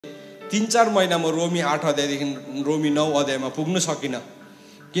3-4 महिना म रोमी 8 अध्यायदेखि रोमी 9 अध्यायमा पुग्न सकिनँ,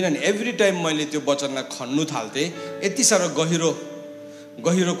 किनभने एभ्री टाइम मैले त्यो वचनलाई खन्नु थाल्थेँ। यति साह्रो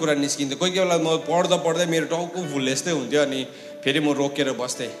गहिरो कुरा निस्किन्थ्यो। कोही बेला म पढ्दा मेरो टाउको फुल्ले जस्तै हुन्थ्यो, अनि फेरि म रोकेर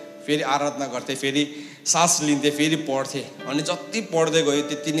बस्थेँ, फेरि आराधना गर्थेँ, फेरि सास लिन्थेँ, फेरि पढ्थेँ, अनि जति पढ्दै गयो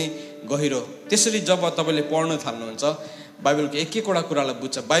त्यति नै गहिरो। त्यसरी जब तपाईँले पढ्न थाल्नुहुन्छ बाइबलको एक एकवटा कुरालाई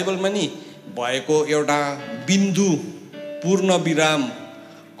बुझ्छ। बाइबलमा नि भएको एउटा बिन्दु, पूर्ण विराम,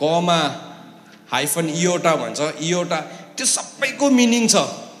 कमा, हाइफन, इयोटा भन्छ, इयोटा, त्यो सबैको मिनिङ छ।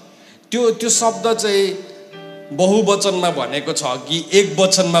 त्यो शब्द चाहिँ बहुवचनमा भनेको छ कि एक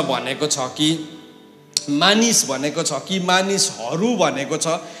वचनमा भनेको छ कि मानिस भनेको छ कि मानिसहरू भनेको छ,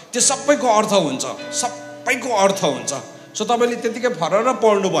 त्यो सबैको अर्थ हुन्छ, सबैको अर्थ हुन्छ। सो तपाईँले त्यतिकै फरर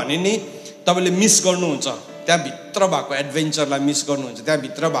पढ्नु भने नि तपाईँले मिस गर्नुहुन्छ, त्यहाँभित्र भएको एडभेन्चरलाई मिस गर्नुहुन्छ,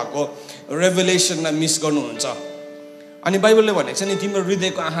 त्यहाँभित्र भएको रेभेलेसनलाई मिस गर्नुहुन्छ। अनि बाइबलले भनेको छ नि, तिम्रो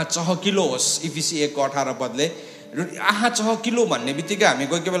हृदयको आँखा चहकिलो होस्, इफिसी 1:18 आँखा चहकिलो भन्ने बित्तिकै हामी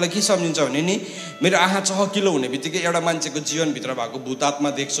कोही बेला के सम्झिन्छ भने नि, मेरो आँखा चहकिलो हुने बित्तिकै एउटा मान्छेको जीवनभित्र भएको भूतात्मा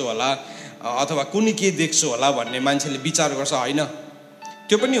देख्छु होला अथवा कुनै के देख्छु होला भन्ने मान्छेले विचार गर्छ। होइन,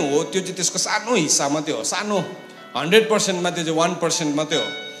 त्यो पनि हो, त्यो चाहिँ त्यसको सानो हिस्सा मात्रै हो, सानो 100%मा त्यो चाहिँ 1% मात्रै हो।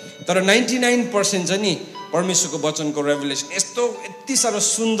 तर 99% चाहिँ नि परमेश्वरको वचनको रेभेलेसन यस्तो यति साह्रो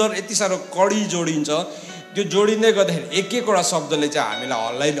सुन्दर, यति साह्रो कडी जोडिन्छ। त्यो जोडिँदै गर्दाखेरि एक एकवटा शब्दले चाहिँ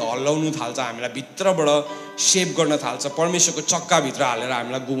हामीलाई हल्लाउनु थाल्छ, हामीलाई भित्रबाट सेप गर्न थाल्छ, परमेश्वरको चक्काभित्र हालेर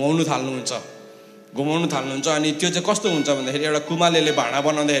हामीलाई घुमाउनु थाल्नुहुन्छ। अनि त्यो चाहिँ कस्तो हुन्छ भन्दाखेरि, एउटा कुमालेले भाँडा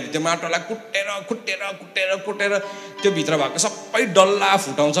बनाउँदाखेरि त्यो माटोलाई कुटेर त्यो भित्र भएको सबै डल्ला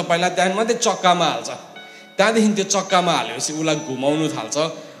फुटाउँछ पहिला, त्यहाँदेखि मात्रै चक्कामा हाल्छ। त्यहाँदेखि त्यो चक्कामा हालेपछि उसलाई घुमाउनु थाल्छ,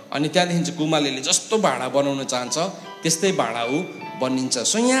 अनि त्यहाँदेखि चाहिँ कुमालेले जस्तो भाँडा बनाउन चाहन्छ त्यस्तै भाँडा ऊ बनिन्छ।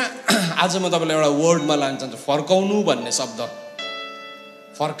 सो यहाँ आज म तपाईँलाई एउटा वर्डमा लान चाहन्छु, फर्काउनु भन्ने शब्द,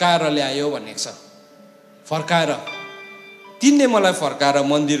 फर्काएर ल्यायो भनेको छ। फर्काएर, तिनले मलाई फर्काएर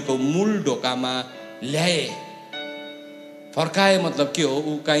मन्दिरको मूल ढोकामा ल्याए। फर्काए मतलब के हो?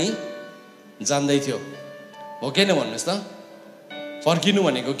 ऊ कहीँ जान्दै थियो, हो कि न भन्नुहोस् त? फर्किनु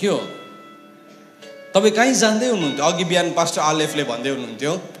भनेको के हो? तपाईँ कहीँ जान्दै हुनुहुन्थ्यो, अघि बिहान पास्टर आलेफले भन्दै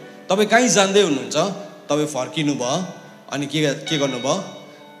हुनुहुन्थ्यो, तपाईँ कहीँ जान्दै हुनुहुन्छ, तपाईँ फर्किनु भयो, अनि के गर्नुभयो?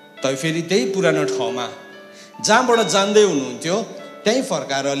 तपाईँ फेरि त्यही पुरानो ठाउँमा जहाँबाट जान्दै हुनुहुन्थ्यो त्यहीँ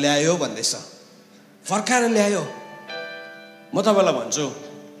फर्काएर ल्यायो भन्दैछ। फर्काएर ल्यायो। म तपाईँलाई भन्छु,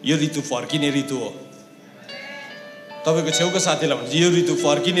 यो ऋतु फर्किने ऋतु हो। तपाईँको छेउको साथीलाई भन्छु, यो ऋतु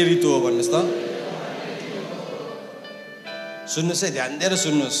फर्किने ऋतु हो भन्नुहोस् त। सुन्नुहोस् है, ध्यान दिएर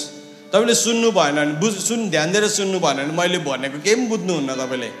सुन्नुहोस्। तपाईँले सुन्नु भएन भने ध्यान दिएर सुन्नु भएन भने मैले भनेको केही पनि बुझ्नुहुन्न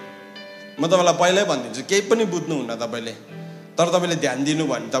तपाईँले। म तपाईँलाई पहिल्यै भनिदिन्छु, केही पनि बुझ्नुहुन्न तपाईँले। तर तपाईँले ध्यान दिनु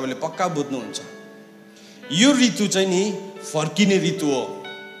भयो भने तपाईँले पक्का बुझ्नुहुन्छ। यो ऋतु चाहिँ नि फर्किने ऋतु हो।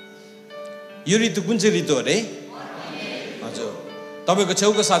 यो ऋतु कुन चाहिँ ऋतु हो रे? हजुर, तपाईँको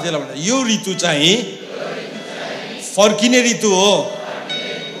छेउको साथीलाई भन्दा यो ऋतु चाहिँ फर्किने ऋतु हो।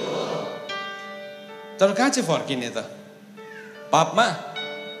 तर कहाँ चाहिँ फर्किने त? पापमा?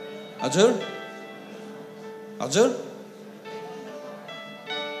 हजुर हजुर,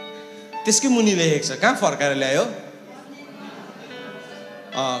 त्यसकै मुनि लेखेको छ, कहाँ फर्काएर ल्यायो?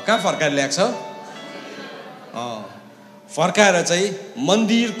 कहाँ फर्काएर ल्याएको छ? फर्काएर चाहिँ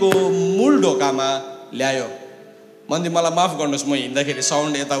मन्दिरको मूल ढोकामा ल्यायो। मन्दिर, मलाई माफ गर्नुहोस्, म हिँड्दाखेरि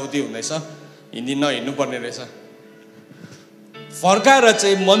साउन्ड यताउति हुँदैछ, हिँड्नु नहिँड्नु पर्ने रहेछ। फर्काएर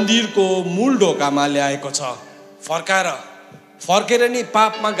चाहिँ मन्दिरको मूल ढोकामा ल्याएको छ। फर्केर नि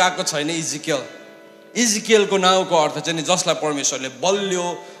पापमा गएको छैन इजिकियल। इजिकियलको नाउँको अर्थ चाहिँ नि जसलाई परमेश्वरले बलियो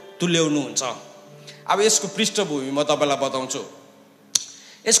तुल्याउनुहुन्छ। अब यसको पृष्ठभूमि म तपाईँलाई बताउँछु।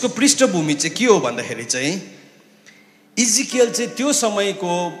 यसको पृष्ठभूमि चाहिँ के हो भन्दाखेरि चाहिँ, इजिकियल चाहिँ त्यो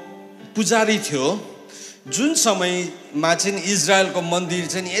समयको पुजारी थियो जुन समयमा चाहिँ इजरायलको मन्दिर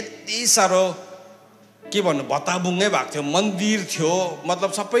चाहिँ यति साह्रो के भन्नु भत्ताबुङ्गै भएको थियो। मन्दिर थियो,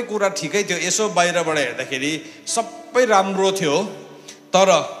 मतलब सबै कुरा ठिकै थियो, यसो बाहिरबाट हेर्दाखेरि सबै राम्रो थियो, तर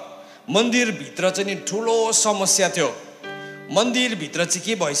मन्दिरभित्र चाहिँ नि ठुलो समस्या थियो। मन्दिरभित्र चाहिँ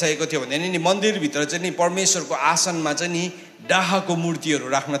के भइसकेको थियो भने नि, मन्दिरभित्र चाहिँ नि परमेश्वरको आसनमा चाहिँ नि डाहाको मूर्तिहरू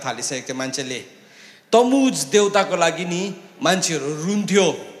राख्न थालिसकेको थियो मान्छेले। तमुज देवताको लागि नि मान्छेहरू रुन्थ्यो।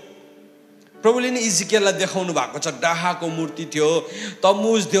 प्रभुले नि इजिकियललाई देखाउनु भएको छ, डाहाको मूर्ति थियो,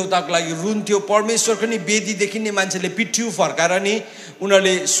 तमुज देवताको लागि रुन्थ्यो। परमेश्वरको नि वेदीदेखि नि मान्छेले पिठ्यु फर्काएर नि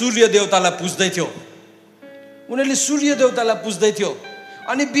उनीहरूले सूर्य देवतालाई पुज्दै थियो।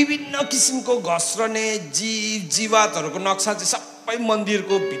 अनि विभिन्न किसिमको घस्रने जीवातहरूको नक्सा चाहिँ सबै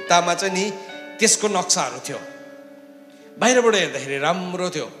मन्दिरको भित्तामा चाहिँ नि त्यसको नक्साहरू थियो। बाहिरबाट हेर्दाखेरि राम्रो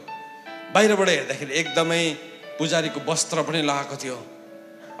थियो, बाहिरबाट हेर्दाखेरि एकदमै पुजारीको वस्त्र पनि लगाएको थियो।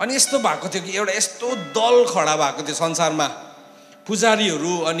 अनि यस्तो भएको थियो कि एउटा यस्तो दल खडा भएको थियो संसारमा,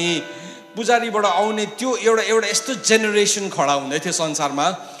 पुजारीहरू, अनि पुजारीबाट आउने त्यो एउटा यस्तो जेनेरेसन खडा हुँदै थियो संसारमा,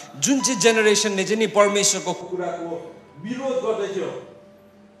 जुन चाहिँ जेनेरेसनले चाहिँ नि परमेश्वरको कुराको विरोध गर्दै थियो,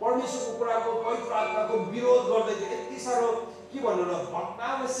 परमेश्वरको कुराको पवित्र आत्माको विरोध गर्दै थियो। यति साह्रो के भन्नु र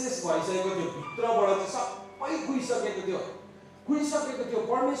भग्नावशेष भइसकेको थियो, भित्रबाट चाहिँ सबै कुहिसकेको थियो।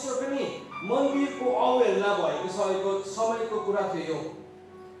 परमेश्वर पनि मन्दिरको अवहेलना भएको समयको कुरा थियो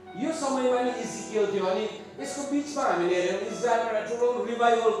यो समयमा नि इजिकियल थियो। अनि यसको बिचमा हामीले हेर्यौँ इजरायलमा एउटा ठुलो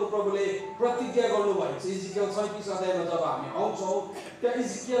रिभाइभलको प्रभुले प्रतिज्ञा गर्नुभएको छ। इजिकियल 37 अध्यायमा जब हामी आउँछौँ त्यहाँ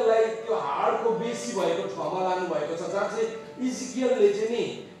इजिकियललाई त्यो हाडको बेसी भएको ठाउँमा लानुभएको छ, जहाँ चाहिँ इजिकियलले चाहिँ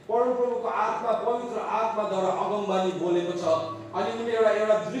नि परमप्रभुको आत्मा, पवित्र आत्माद्वारा अगमबानी बोलेको छ। अनि उनले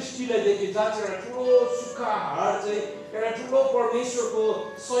एउटा दृष्टिलाई देखे, जहाँ चाहिँ एउटा ठुलो सुक्खा हाड चाहिँ एउटा ठुलो परमेश्वरको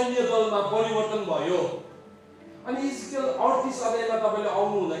सैन्य दलमा परिवर्तन भयो। अनि इजिकियल 38 अध्यायमा तपाईँले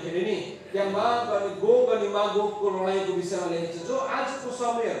आउनु हुँदाखेरि नि त्यहाँ माग अनि मागोगको लडाइँको विषयमा लेखेको छ, जो आजको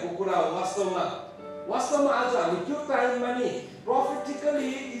समयहरूको कुरा हो। वास्तवमा आज हामी त्यो टाइममा नि प्रोफेटिकली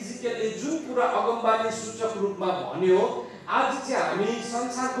इजिकियलले जुन कुरा अगमबानी सूचक रूपमा भन्यो, आज चाहिँ हामी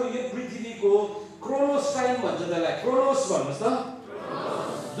संसारको यो पृथ्वीको क्रोनोस टाइम भन्छ, त्यसलाई क्रोनोस भन्नुहोस् त।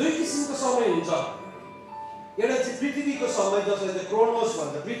 दुई किसिमको समय हुन्छ, एउटा चाहिँ पृथ्वीको समय जसलाई चाहिँ क्रोनोस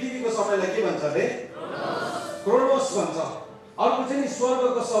भन्छ, पृथ्वीको समयलाई के भन्छ अरे क्रोनोस भन्छ। अर्को चाहिँ नि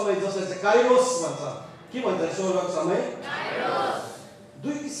स्वर्गको समय जसलाई चाहिँ काइरोस भन्छ। के भन्छ स्वर्गको समय?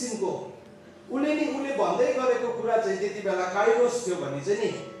 दुई किसिमको। उसले भन्दै गरेको कुरा चाहिँ त्यति बेला काइरोस थियो भने चाहिँ नि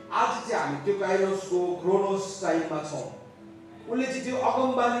आज चाहिँ हामी त्यो काइरोसको क्रोनोस टाइममा छौँ। उसले चाहिँ त्यो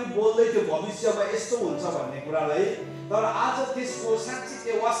अगमबानी बोल्दै थियो भविष्यमा यस्तो हुन्छ भन्ने कुरालाई, तर आज त्यसको साँच्चै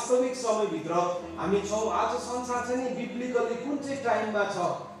त्यो वास्तविक समयभित्र हामी छौँ। आज संसार चाहिँ नि बिब्लिकली कुन चाहिँ टाइममा छ,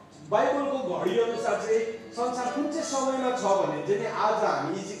 बाइबलको घडी अनुसार चाहिँ संसार कुन चाहिँ समयमा छ भने चाहिँ नि आज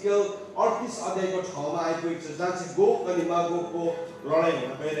हामी इजिकियल 38 अध्यायको ठाउँमा आइपुगेको छ, जहाँ चाहिँ गोग अनि मागोगको लडाइँ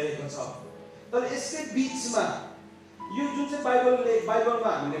हुन गइरहेको छ। तर यसकै बिचमा यो जुन चाहिँ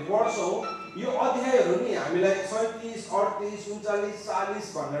बाइबलमा हामीले पढ्छौँ, यो अध्यायहरू नि हामीलाई 37, 38, 39, 40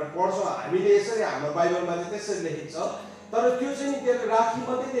 भनेर पढ्छौँ हामीले। यसरी हाम्रो बाइबलमा चाहिँ त्यसरी लेखिन्छ, तर त्यो चाहिँ नि त्यसले राखी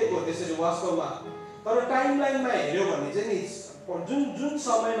मात्रै दिएको हो त्यसरी वास्तवमा। तर टाइमलाइनमा हेऱ्यो भने चाहिँ नि जुन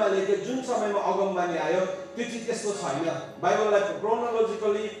समयमा लेख्यो, जुन समयमा अगमबानी आयो, त्यो चाहिँ त्यस्तो छैन। बाइबललाई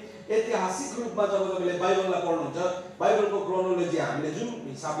क्रोनोलोजिकली ऐतिहासिक रूपमा जब तपाईँले बाइबललाई पढ्नुहुन्छ, बाइबलको क्रोनोलोजी हामीले जुन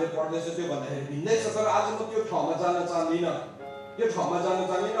हिसाबले पढ्दैछौँ त्यो भन्दाखेरि भिन्दै छ। तर आज म त्यो ठाउँमा जान चाहदिनँ। अनि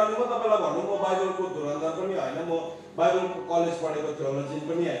म तपाईँलाई भनौँ, म बाइबलको धुरन्धर पनि होइन, म बाइबलको कलेज पढेको थियोलोजियन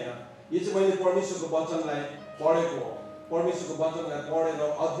पनि होइन। यो चाहिँ मैले परमेश्वरको वचनलाई पढेको हो, परमेश्वरको वचनलाई पढेर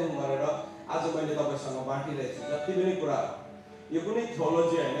अध्ययन गरेर आज मैले तपाईँसँग बाँडिरहेको छु जति पनि कुरा। यो कुनै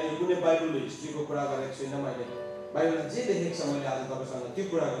थियोलोजी होइन, यो कुनै बाइबल हिस्ट्रीको कुरा गरेको छुइनँ मैले। बाइबलमा जे लेखेको छ मैले आज तपाईँसँग त्यो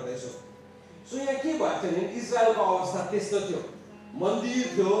कुरा गर्दैछु। सो यहाँ के भएको थियो भने इजरायलको अवस्था त्यस्तो थियो। मन्दिर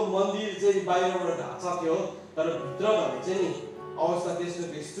थियो, मन्दिर चाहिँ बाहिरबाट ढाँचा थियो, तर भित्र भने चाहिँ नि अवस्था त्यस्तो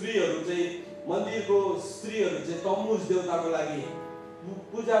थियो। स्त्रीहरू चाहिँ मन्दिरको स्त्रीहरू चाहिँ तम्मुज देवताको लागि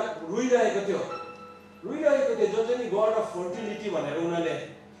पूजा रोइरहेको थियो, जो चाहिँ नि गड अफ फर्टिलिटी भनेर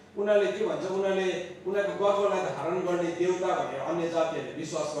उनीहरूले के भन्छ, उनीहरूको गर्भलाई धारण गर्ने देवता भनेर अन्य जातिहरूले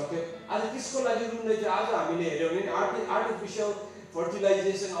विश्वास गर्थ्यो। आज त्यसको लागि रुँदै थियो। आज हामीले हेऱ्यौँ भने आर्टिफिसियल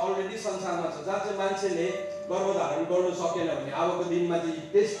फर्टिलाइजेसन अलरेडी संसारमा छ, जहाँ चाहिँ मान्छेले गर्भधारण गर्नु सकेन भने अबको दिनमा चाहिँ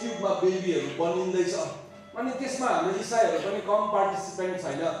टेस्ट ट्युबमा बेबीहरू बनिँदैछ। अनि त्यसमा हाम्रो इसाईहरू पनि कम पार्टिसिपेन्ट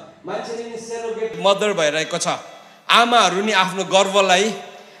छैन। मान्छेले नि सेरोगेट मदर भइरहेको छ। आमाहरू नि आफ्नो गर्वलाई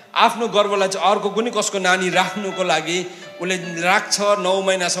चाहिँ अर्को कुनै कसको नानी राख्नुको लागि उसले राख्छ, 9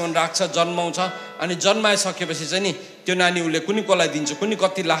 महिनासम्म राख्छ, जन्माउँछ, अनि जन्माइसकेपछि चाहिँ नि त्यो नानी उसले कुनै कसलाई दिन्छ, कुनै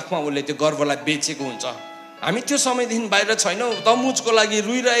कति लाखमा उसले त्यो गर्वलाई बेचेको हुन्छ। हामी त्यो समयदेखि बाहिर छैनौँ। तमुजको लागि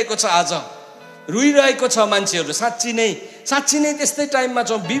रुइरहेको छ, आज रुइरहेको छ मान्छेहरू। साँच्ची नै त्यस्तै टाइममा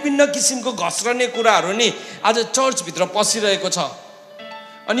छौँ। विभिन्न किसिमको घस्रने कुराहरू नि आज चर्चभित्र पसिरहेको छ।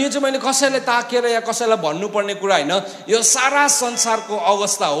 अनि यो चाहिँ मैले कसैलाई ताकेर या कसैलाई भन्नुपर्ने कुरा होइन, यो सारा संसारको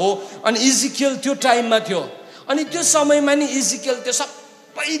अवस्था हो। अनि इजिकियल त्यो टाइममा थियो। अनि त्यो समयमा नि इजिकियल त्यो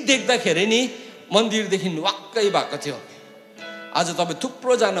सबै देख्दाखेरि नि मन्दिरदेखि वाक्कै भएको थियो। आज तपाईँ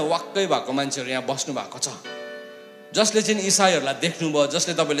थुप्रोजना वाक्कै भएको मान्छेहरू यहाँ बस्नु भएको छ, जसले चाहिँ इसाईहरूलाई देख्नुभयो,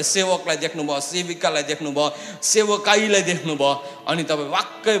 जसले तपाईँले सेवकलाई देख्नुभयो, सेविकालाई देख्नुभयो, सेवकाईलाई देख्नुभयो, अनि तपाईँ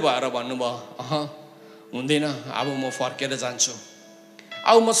वाक्कै भएर भन्नुभयो हुँदैन, अब म फर्केर जान्छु,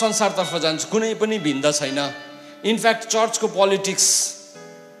 अब म संसारतर्फ जान्छु। कुनै पनि भिन्दा छैन। इनफ्याक्ट चर्चको पोलिटिक्स,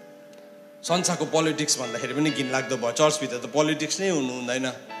 संसारको पोलिटिक्स भन्दाखेरि पनि घिनलाग्दो भयो। चर्चभित्र त पोलिटिक्स नै हुनु हुँदैन।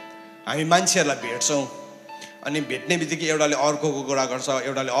 हामी मान्छेहरूलाई भेट्छौँ, अनि भेट्ने बित्तिकै एउटाले अर्कोको कुरा गर्छ,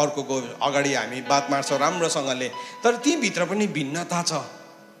 एउटाले अर्कोको अगाडि हामी बात मार्छौँ राम्रोसँगले, तर तीभित्र पनि भिन्नता छ।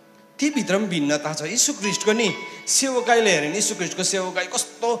 ती भित्र पनि भिन्नता छ। यीशु ख्रीष्टको नि सेवकाईले हेरे नि यीशु ख्रीष्टको सेवकाई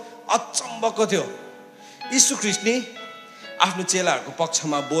कस्तो अचम्मको थियो। यीशु ख्रीष्ट नि आफ्नो चेलाहरूको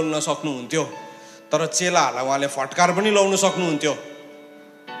पक्षमा बोल्न सक्नुहुन्थ्यो, तर चेलाहरूलाई उहाँले फटकार पनि लाउन सक्नुहुन्थ्यो।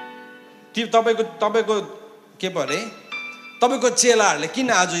 तपाईँको के पो अरे तपाईँको चेलाहरूले किन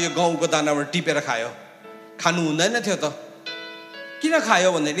आज यो गहुँको दानाबाट टिपेर खायो? खानु हुँदैन थियो त, किन खायो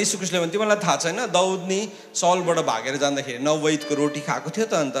भन्दाखेरि यीशु ख्रीष्टले भने तिमीलाई थाहा छैन दाउद नि सौलबाट भागेर जाँदाखेरि नवैदको रोटी खाएको थियो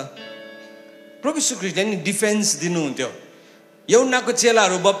त। अन्त प्रभु यीशु ख्रीष्टले नि डिफेन्स दिनुहुन्थ्यो। यूहन्नाको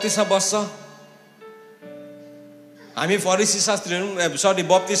चेलाहरू बप्तिस्मा बस्छ, हामी फरिसी शास्त्रीहरू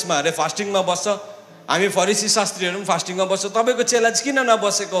बप्तिस्मा अरे फास्टिङमा बस्छ, हामी फरिसी शास्त्रीहरू पनि फास्टिङमा बस्छ, तपाईँको चेला चाहिँ किन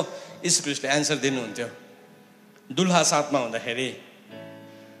नबसेको? यीशु ख्रीष्टले एन्सर दिनुहुन्थ्यो। दुल्हा साथमा हुँदाखेरि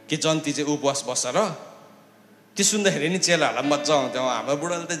कि जन्ती चाहिँ उपवास बस्छ र त्यो सुन्दाखेरि नि चेलाहरूलाई मजा आउँथ्यो, हाम्रो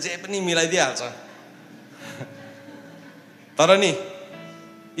बुढाले त जे पनि मिलाइदिइहाल्छ। तर नि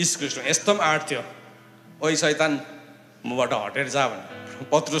यीशु ख्रीष्टको यस्तो पनि आँट थियो, ओइ शैतान मबाट हटेर जा भने।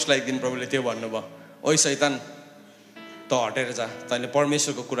 पत्रुसलाई एक दिन प्रभुले त्यो भन्नुभयो, ओइ शैतान त हटेर जा, तैँले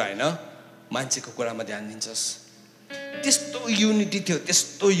परमेश्वरको कुरा होइन मान्छेको कुरामा ध्यान दिन्छस्। त्यस्तो युनिटी थियो,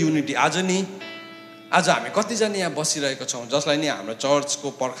 त्यस्तो युनिटी। आज हामी कतिजना यहाँ बसिरहेको छौँ जसलाई नि हाम्रो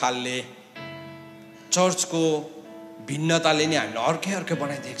चर्चको पर्खालले, चर्चको भिन्नताले नि हामीलाई अर्कै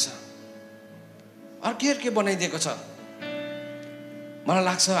बनाइदिएको छ, अर्कै बनाइदिएको छ। मलाई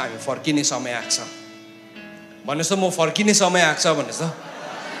लाग्छ हामी फर्किने समय आएको छ। भन्नुहोस् त म फर्किने समय आएको छ भन्नुहोस् त।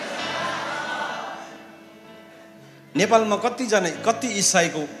 नेपालमा कति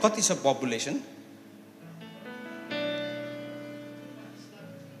इसाईको कति छ पपुलेसन?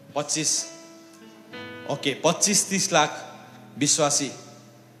 25। ओके, 25-30 लाख विश्वासी,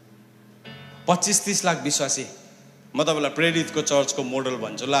 25-30 लाख विश्वासी। म तपाईँलाई प्रेरितको चर्चको मोडल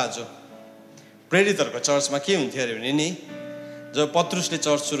भन्छु ल। आज प्रेरितहरूको चर्चमा के हुन्थ्यो अरे भने नि, जब पत्रुसले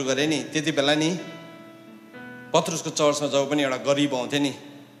चर्च सुरु गरे नि त्यति बेला नि पत्रुसको चर्चमा जब पनि एउटा गरिब आउँथ्यो नि,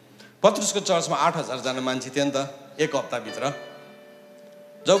 पत्रुसको चर्चमा 8000 जना मान्छे थियो नि त एक हप्ताभित्र।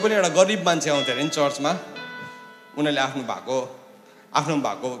 जब पनि एउटा गरिब मान्छे आउँथ्यो अरे नि चर्चमा, उनीहरूले आफ्नो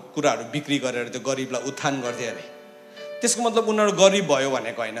भएको कुराहरू बिक्री गरेर त्यो गरिबलाई उत्थान गर्थे अरे। त्यसको मतलब उनीहरू गरिब भयो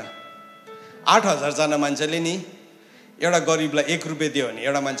भनेको होइन। 8000 जना मान्छेले नि एउटा गरिबलाई 1 रुपियाँ दियो भने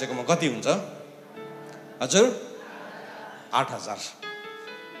एउटा मान्छेकोमा कति हुन्छ हजुर? 8000।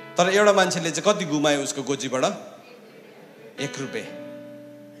 तर एउटा मान्छेले चाहिँ कति गुमायो उसको गोजीबाट? 1 रुपियाँ।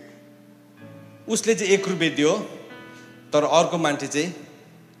 उसले चाहिँ 1 रुपियाँ दियो, तर अर्को मान्छे चाहिँ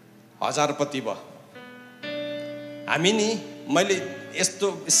 1000पति भयो। हामी नि, मैले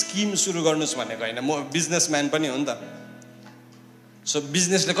यस्तो स्किम सुरु गर्नुहोस् भनेको होइन, म बिजनेसम्यान पनि हो नि त। सो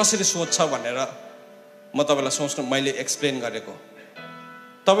बिजनेसले कसरी सोच्छ भनेर म तपाईँलाई सोच्नु मैले एक्सप्लेन गरेको।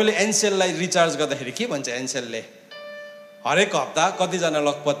 तपाईँले एनसेललाई रिचार्ज गर्दाखेरि के भन्छ एनसेलले? हरेक हप्ता कतिजना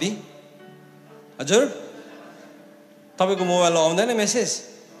लखपति? हजुर तपाईँको मोबाइलमा आउँदैन मेसेज?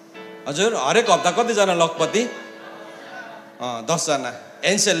 हजुर हरेक हप्ता कतिजना लखपति? 10 जना।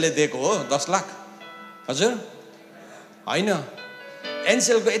 एनसेलले दिएको हो 10 लाख? हजुर होइन,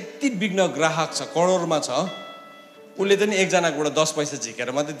 एनसेलको यति बिघ्न ग्राहक छ, करोडमा छ, उसले त नि एकजनाकोबाट 10 पैसा झिकेर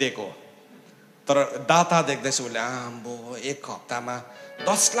मात्रै दिएको हो। तर दाता देख्दैछ उसले, आम्बो 1 हप्तामा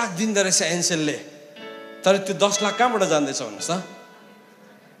 10 लाख दिँदो रहेछ एनसेलले। तर त्यो 10 लाख कहाँबाट जाँदैछ भन्नुहोस् त?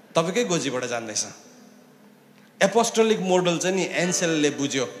 तपाईँकै गोजीबाट जाँदैछ। एपोस्टोलिक मोडल चाहिँ नि एनसेलले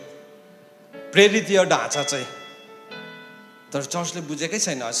बुझ्यो, प्रेरितीय ढाँचा चाहिँ, तर चर्चले बुझेकै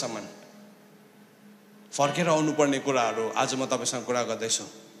छैन अझसम्म। फर्केर आउनुपर्ने कुराहरू आज म तपाईँसँग कुरा गर्दैछु।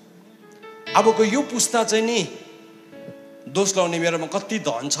 अबको यो पुस्ता चाहिँ नि दोष लाउने मेरोमा कति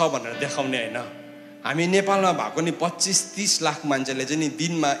धन छ भनेर देखाउने होइन। हामी नेपालमा भएको नि 25-30 लाख मान्छेले चाहिँ नि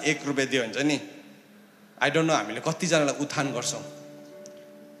दिनमा 1 रुपियाँ दियो हुन्छ नि, आई डोन्ट नो हामीले कतिजनालाई उत्थान गर्छौँ।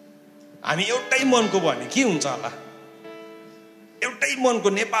 हामी एउटै मनको भयो भने के हुन्छ होला? एउटै मनको,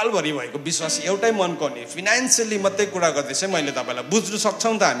 नेपालभरि भएको विश्वासी एउटै मनको नि। फिनान्सियली मात्रै कुरा गर्दैछ मैले तपाईँलाई, बुझ्नु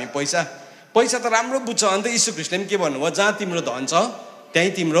सक्छौँ त हामी। पैसा त राम्रो बुझ्छ। अन्त यीशु ख्रीष्टले पनि के भन्नुभयो? जहाँ तिम्रो धन छ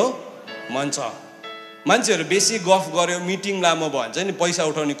त्यहीँ तिम्रो मन छ। मान्छेहरू बेसी गफ गर्यो, मिटिङ लामो भयो भने चाहिँ नि पैसा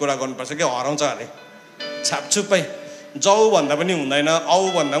उठाउने कुरा गर्नुपर्छ कि हराउँछ अरे। छापछुपै जाऊ भन्दा पनि हुँदैन, आऊ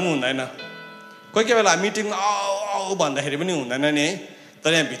भन्दा पनि हुँदैन। कोही बेला मिटिङ आऊ भन्दाखेरि पनि हुँदैन नि है।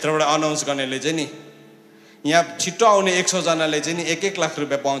 तर यहाँ भित्रबाट अनाउन्स गर्नेले चाहिँ नि, यहाँ छिट्टो आउने 100 जनाले चाहिँ नि 1-1 लाख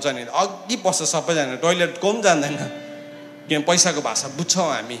रुपियाँ पाउँछ नि, अघि पस्छ सबैजना, टोइलेटको पनि जान्दैन। किन? पैसाको भाषा बुझ्छौँ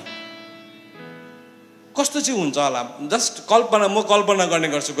हामी। कस्तो चाहिँ हुन्छ होला? जस्ट म कल्पना गर्ने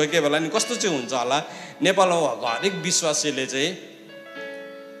गर्छु कोही बेला नि, कस्तो चाहिँ हुन्छ होला नेपालमा भएको हरेक विश्वासीले चाहिँ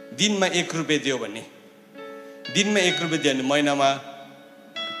दिनमा 1 रुपियाँ दियो भने, दिनमा 1 रुपियाँ दियो भने महिनामा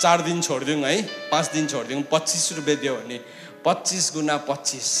 4 दिन छोडिदिउँ है, 5 दिन छोडिदिउँ, 25 रुपियाँ दियो भने 25 गुणा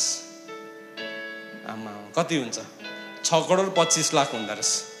 25 कति हुन्छ? 6 करोड 25 लाख हुँदो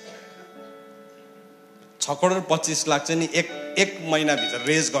रहेछ। 6 करोड 25 लाख चाहिँ नि एक महिनाभित्र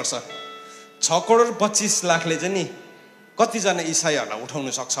रेज गर्छ। 6 करोड 25 लाखले चाहिँ नि कतिजना इसाईहरूलाई उठाउन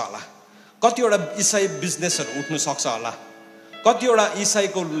सक्छ होला? कतिवटा इसाई बिजनेसहरू उठ्नु सक्छ होला? कतिवटा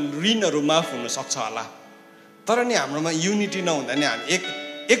इसाईको ऋणहरू माफ हुन सक्छ होला? तर नि हाम्रोमा युनिटी नहुँदा नि हामी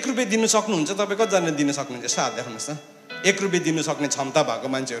एक रुपियाँ दिनु सक्नुहुन्छ? तपाईँ कतिजना दिनु सक्नुहुन्छ? यसो हात देखाउनुहोस् न। 1 रुपियाँ दिनु सक्ने क्षमता भएको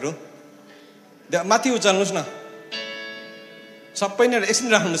मान्छेहरू माथि उचाल्नुहोस् न। सबै नै एकछिन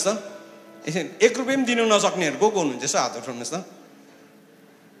राख्नुहोस् त। एकछिन 1 रुपियाँ पनि दिनु नसक्नेहरू को हुनुहुन्छ? यसो हात उठाउनुहोस् न।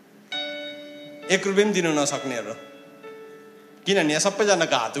 1 रुपियाँ पनि दिनु नसक्नेहरू, किनभने यहाँ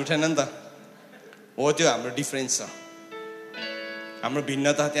सबैजनाको हात उठेन नि त। हो, त्यो हाम्रो डिफ्रेन्स छ, हाम्रो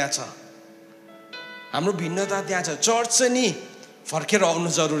भिन्नता त्यहाँ छ। हाम्रो भिन्नता त्यहाँ छ। चर्च चाहिँ नि फर्केर आउनु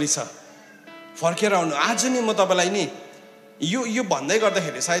जरुरी छ। फर्केर आउनु। आज नि म तपाईँलाई नि यो भन्दै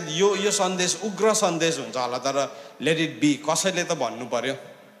गर्दाखेरि सायद यो सन्देश उग्र सन्देश हुन्छ होला, तर लेट इट बी। कसैले त भन्नु पर्यो।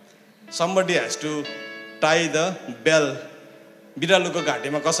 somebody has to tie the bell। बिरालोको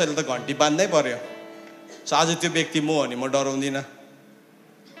घाँटीमा कसैले त घन्टी बाँध्नै पर्यो। सो आज त्यो व्यक्ति म हो नि म डराउँदिनँ।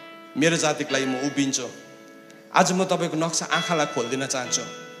 मेरो जातिको लागि म उभिन्छु। आज म तपाईँको नक्सा आँखालाई खोलिदिन चाहन्छु।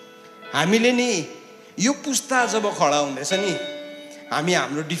 हामीले नि यो पुस्ता जब खडा हुँदैछ नि, हामी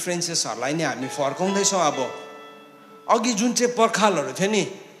हाम्रो डिफ्रेन्सेसहरूलाई नि हामी फर्काउँदैछौँ। अब अघि जुन चाहिँ पर्खालहरू थियो नि,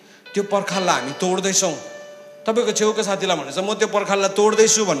 त्यो पर्खाललाई हामी तोड्दैछौँ। तपाईँको छेउको साथीलाई भन्नुहोस् त, म त्यो पर्खाललाई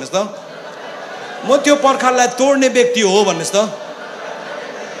तोड्दैछु भन्नुहोस् त। म त्यो पर्खाललाई तोड्ने व्यक्ति हो भन्नुहोस् त।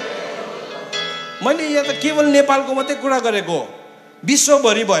 मैले यहाँ त केवल नेपालको मात्रै कुरा गरेको,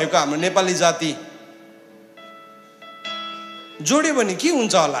 विश्वभरि भएको हाम्रो नेपाली जाति जोड्यो भने के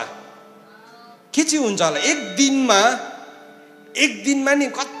हुन्छ होला? के चाहिँ हुन्छ होला? एक दिनमा नि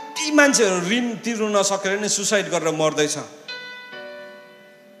कति मान्छेहरू ऋण तिर्नु नसकेर नि सुसाइड गरेर मर्दैछ।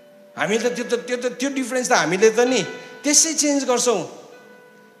 हामीले त त्यो डिफरेन्स त हामीले त नि त्यसै चेन्ज गर्छौँ।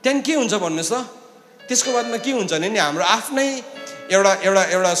 त्यहाँदेखि के हुन्छ भन्नुहोस् त? त्यसको बादमा के हुन्छ भने नि हाम्रो आफ्नै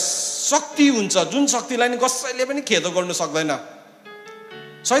एउटा शक्ति हुन्छ, जुन शक्तिलाई नि कसैले पनि खेदो गर्नु सक्दैन।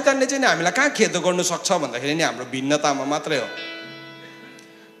 शैतानले चाहिँ नि हामीलाई कहाँ खेदो गर्नु सक्छ भन्दाखेरि नि हाम्रो भिन्नतामा मात्रै हो।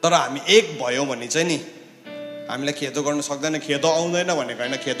 तर हामी एक भयौँ भने चाहिँ नि हामीलाई खेदो गर्नु सक्दैन। खेदो आउँदैन भनेको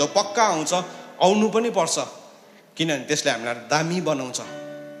होइन, खेदो पक्का आउँछ, आउनु पनि पर्छ, किनभने त्यसले हामीलाई दामी बनाउँछ।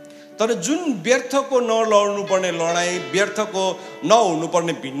 तर जुन व्यर्थको नलड्नु पर्ने लडाइँ, व्यर्थको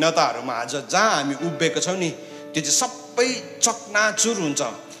नहुनुपर्ने भिन्नताहरूमा आज जहाँ हामी उभिएको छौँ नि, त्यो चाहिँ सबै चकनाचुर हुन्छ।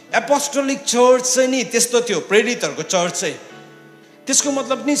 एपोस्टोलिक चर्च चाहिँ नि त्यस्तो थियो। प्रेरितहरूको चर्च चाहिँ त्यसको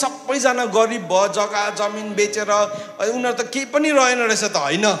मतलब नि सबैजना गरिब भयो, जग्गा जमिन बेचेर उनीहरू त केही पनि रहेन रहेछ त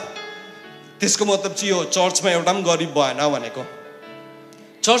होइन। त्यसको मतलब चाहिँ यो चर्चमा एउटा पनि गरिब भएन भनेको।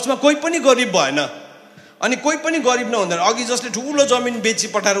 चर्चमा कोही पनि गरिब भएन। अनि कोही पनि गरिब नहुँदैन। अघि जसले ठुलो जमिन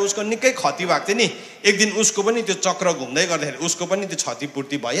बेची पठाएर उसको निकै क्षति भएको थियो नि, एक दिन उसको पनि त्यो चक्र घुम्दै गर्दाखेरि उसको पनि त्यो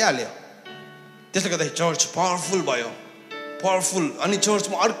क्षतिपूर्ति भइहाल्यो। त्यसले गर्दाखेरि चर्च पावरफुल भयो, पावरफुल। अनि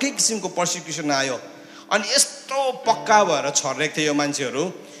चर्चमा अर्कै किसिमको पर्सिक्युसन आयो। अनि यस्तो पक्का भएर छरेको थियो यो मान्छेहरू,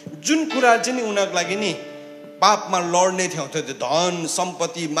 जुन कुरा चाहिँ नि उनीहरूको लागि नि पापमा लड्ने ठाउँ थियो। त्यो धन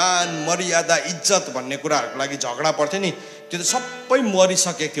सम्पत्ति मान मर्यादा इज्जत भन्ने कुराहरूको लागि झगडा पर्थ्यो नि, त्यो त सबै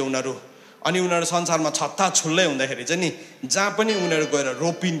मरिसकेको थियो उनीहरू। अनि उनीहरू संसारमा छत्ता छुल्लै हुँदाखेरि चाहिँ नि जहाँ पनि उनीहरू गएर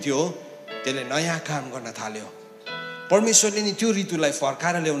रोपिन्थ्यो, त्यसले नयाँ काम गर्न थाल्यो। परमेश्वरले नि त्यो ऋतुलाई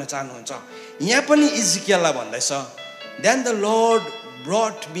फर्काएर ल्याउन चाहनुहुन्छ। यहाँ पनि इजिकियललाई भन्दैछ, then the lord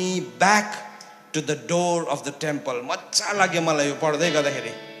brought me back to the door of the temple. मजा लाग्यो मलाई यो पढ्दै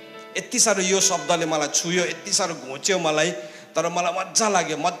गर्दाखेरि। यति साह्रो यो शब्दले मलाई छुयो, यति साह्रो घोच्यो मलाई। तर मलाई मजा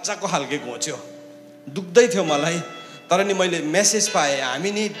लाग्यो, मजाको खालके घोच्यो, दुख्दै थियो मलाई। तर नि मैले मेसेज पाएँ,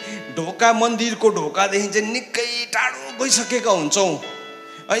 हामी नि ढोका मन्दिरको ढोकादेखि चाहिँ निकै टाढो गइसकेका हुन्छौँ।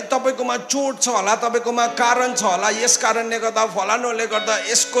 है तपाईँकोमा चोट छ होला, तपाईँकोमा कारण छ होला, यस कारणले गर्दा फलानुले गर्दा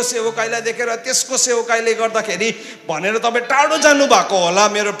यसको सेवकाईलाई देखेर त्यसको सेवकाईले गर्दाखेरि भनेर तपाईँ टाढो जानुभएको होला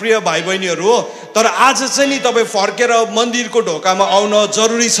मेरो प्रिय भाइ बहिनीहरू हो। तर आज चाहिँ नि तपाईँ फर्केर मन्दिरको ढोकामा आउन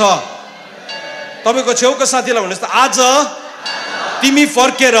जरुरी छ। तपाईँको छेउको साथीलाई भन्नुहोस् त, आज तिमी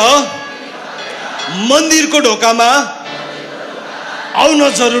फर्केर मन्दिरको ढोकामा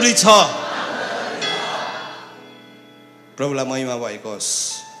आउन जरुरी छ। प्रभुलाई महिमा भएको होस्।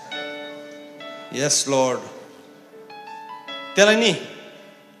 यस लर्ड।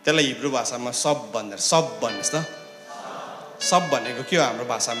 त्यसलाई हिब्रू भाषामा सब भन्नुहोस् त। सब भनेको के हो हाम्रो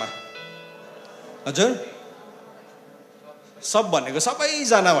भाषामा? हजुर, सब भनेको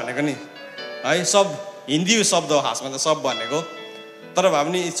सबैजना भनेको नि है। सब हिन्दी शब्द हो खासमा त सब भनेको। तर भए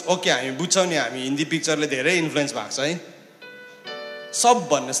पनि इट्स ओके, हामी बुझ्छौँ नि, हामी हिन्दी पिक्चरले धेरै इन्फ्लुएन्स भएको छ है। सब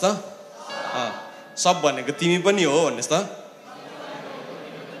भन्नुहोस् त। सब भनेको तिमी पनि हो भन्नुहोस् त।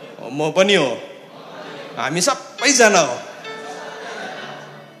 म पनि हो। हामी सबैजना हो।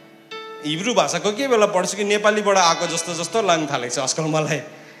 हिब्रू भाषाको के बेला पढ्छु कि नेपालीबाट आएको जस्तो जस्तो लाग्न थालेको छ आजकल मलाई,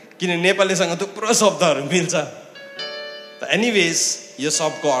 किन नेपालीसँग थुप्रो शब्दहरू मिल्छ। त एनिवेज यो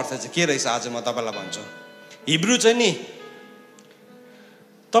सबको अर्थ चाहिँ के रहेछ आज म तपाईँलाई भन्छु। हिब्रू चाहिँ नि,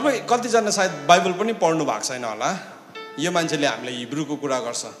 तपाईँ कतिजना सायद बाइबल पनि पढ्नु भएको छैन होला। यो मान्छेले हामीलाई हिब्रूको कुरा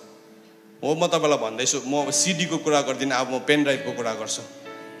गर्छ, हो म तपाईँलाई भन्दैछु। म सिडीको कुरा गर्दिनँ, अब म पेन ड्राइभको कुरा गर्छु।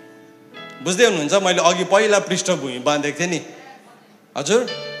 बुझ्दै हुनुहुन्छ? मैले अघि पहिला पृष्ठभूमि बाँधेको थिएँ नि, हजुर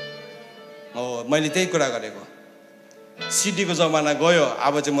हो, मैले त्यही कुरा गरेको। सिडीको जमाना गयो,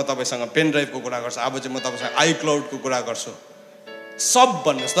 अब चाहिँ म तपाईँसँग पेन ड्राइभको कुरा गर्छु। अब चाहिँ म तपाईँसँग आइक्लाउडको कुरा गर्छु। सब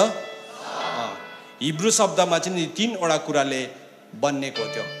भन्नुहोस् त। हिब्रू शब्दमा चाहिँ नि 3वटा कुराले बन्नेको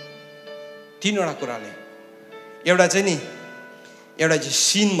थियो, 3वटा कुराले। एउटा चाहिँ नि, एउटा चाहिँ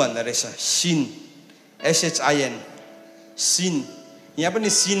सिन भन्दो रहेछ, सिन, SHIN, सिन। यहाँ पनि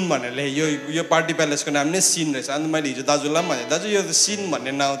सिन भन्नेले यो पार्टी प्यालेसको नाम नै सिन रहेछ। अन्त मैले हिजो दाजुलाई पनि भने, दाजु यो सिन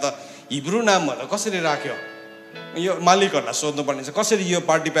भन्ने नाम त हिब्रू नाम भन्दा कसरी राख्यो? यो मालिकहरूलाई सोध्नुपर्ने छ, कसरी यो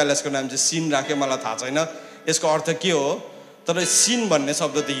पार्टी प्यालेसको नाम चाहिँ सिन राख्यो, मलाई थाहा छैन यसको अर्थ के हो। तर सिन भन्ने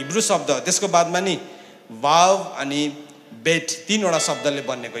शब्द त हिब्रू शब्द हो। त्यसको बादमा नि वाव अनि बेट 3वटा शब्दले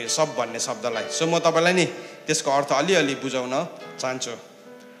बनेको यो सब भन्ने शब्दलाई। सो म तपाईँलाई नि त्यसको अर्थ अलिअलि बुझाउन चाहन्छु।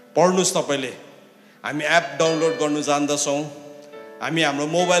 पढ्नुहोस् तपाईँले। हामी एप डाउनलोड गर्नु जान्दछौँ, हामी हाम्रो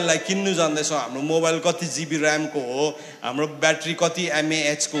मोबाइललाई किन्नु जान्दैछौँ, हाम्रो मोबाइल कति GB ऱ्यामको हो, हाम्रो ब्याट्री कति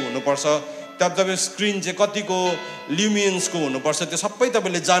mAh को हुनुपर्छ, तब तपाईँ स्क्रिन चाहिँ कतिको ल्युमियन्सको हुनुपर्छ, त्यो सबै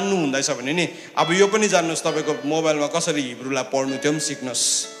तपाईँले जान्नु हुँदैछ भने नि अब यो पनि जान्नुहोस्, तपाईँको मोबाइलमा कसरी हिब्रूलाई पढ्नु त्यो पनि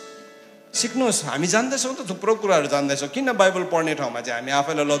सिक्नुहोस्। हामी जान्दैछौँ त, थुप्रो कुराहरू जान्दैछौँ। किन बाइबल पढ्ने ठाउँमा चाहिँ हामी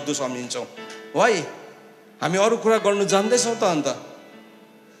आफैलाई लद्दु सम्झिन्छौँ? वाइ हामी अरू कुरा गर्नु जान्दैछौँ त अन्त।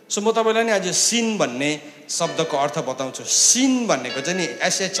 सो म तपाईँलाई नि आज सिन भन्ने शब्दको अर्थ बताउँछु। सिन भनेको चाहिँ नि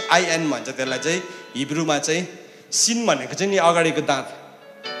SHIN भन्छ त्यसलाई चाहिँ हिब्रूमा चाहिँ। सिन भनेको चाहिँ नि अगाडिको दाँत,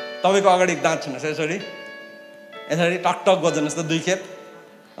 तपाईँको अगाडिको दाँत छुनुहोस्, यसरी यसरी टकटक बजाउनुहोस् त 2 खेप।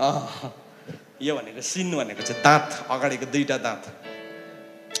 यो भनेको सिन भनेको चाहिँ दाँत, अगाडिको 2टा दाँत।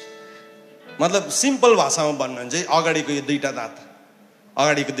 मतलब सिम्पल भाषामा भन्नु भने चाहिँ अगाडिको यो 2टा दाँत,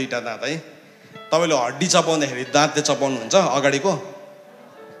 अगाडिको 2टा दाँत है। तपाईँले हड्डी चपाउँदाखेरि दाँतले चपाउनुहुन्छ अगाडिको,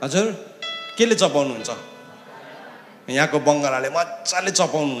 हजुर केले चपाउनुहुन्छ? यहाँको बङ्गलाले मजाले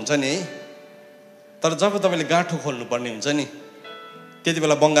चपाउनुहुन्छ नि है। तर जब तपाईँले गाँठो खोल्नुपर्ने हुन्छ नि त्यति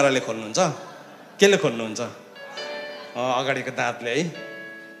बेला बङ्गलाले खोल्नुहुन्छ, केले खोल्नुहुन्छ? अगाडिको दाँतले है।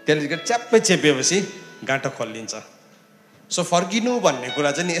 त्यसले च्याप्पै चेपेपछि गाँठो खोलिन्छ। सो फर्किनु भन्ने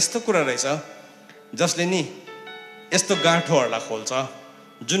कुरा चाहिँ नि यस्तो कुरा रहेछ जसले नि यस्तो गाँठोहरूलाई खोल्छ,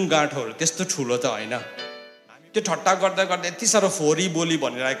 जुन गाँठोहरू त्यस्तो ठुलो त होइन। हामी त्यो ठट्टा गर्दा गर्दा यति साह्रो फोरी बोली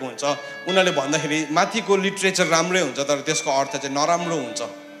भनिरहेको हुन्छ। उनीहरूले भन्दाखेरि माथिको लिट्रेचर राम्रै हुन्छ तर त्यसको अर्थ चाहिँ नराम्रो हुन्छ।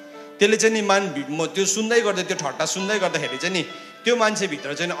 त्यसले चाहिँ नि त्यो सुन्दै गर्दा, त्यो ठट्टा सुन्दै गर्दाखेरि चाहिँ नि त्यो मान्छेभित्र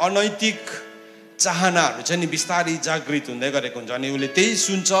चाहिँ अनैतिक चाहनाहरू चाहिँ नि बिस्तारै जागृत हुँदै गरेको हुन्छ। अनि उसले त्यही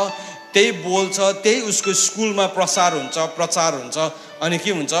सुन्छ, त्यही बोल्छ, त्यही उसको स्कुलमा प्रचार हुन्छ। अनि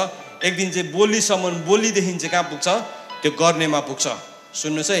के हुन्छ, एक दिन चाहिँ बोलीसम्म, बोलीदेखि चाहिँ कहाँ पुग्छ? त्यो गर्नेमा पुग्छ।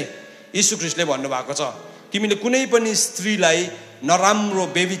 सुन्नुहोस् है, यीशु ख्रीष्टले भन्नुभएको छ, तिमीले कुनै पनि स्त्रीलाई नराम्रो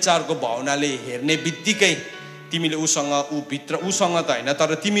व्यभिचारको भावनाले हेर्ने बित्तिकै तिमीले उसँग त होइन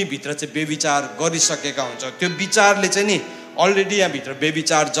तर तिमी भित्र चाहिँ व्यभिचार गरिसकेका हुन्छ। त्यो विचारले चाहिँ नि अलरेडी यहाँभित्र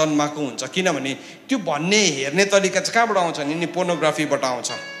व्यभिचार जन्माएको हुन्छ। किनभने त्यो भन्ने हेर्ने तरिका चाहिँ कहाँबाट आउँछ नि पोर्नोग्राफीबाट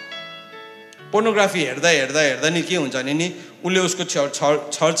आउँछ। पोर्नोग्राफी हेर्दा हेर्दा हेर्दा नि के हुन्छ भने नि उसले उसको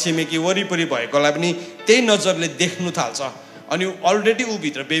छरछिमेकी वरिपरि भएकोलाई पनि त्यही नजरले देख्नु थाल्छ। अनि अलरेडी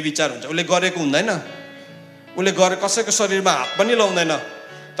ऊभित्र व्यभिचार हुन्छ। उसले गरेको हुँदैन, उसले कसैको शरीरमा हात पनि लाउँदैन,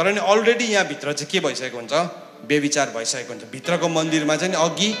 तर नि अलरेडी यहाँभित्र चाहिँ के भइसकेको हुन्छ? व्यभिचार भइसकेको हुन्छ। भित्रको मन्दिरमा चाहिँ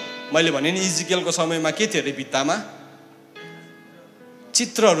अघि मैले भने नि इजिकेलको समयमा के थियो अरे? भित्तामा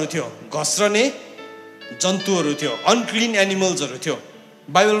चित्रहरू थियो, घस्रने जन्तुहरू थियो, अनक्लिन एनिमल्सहरू थियो।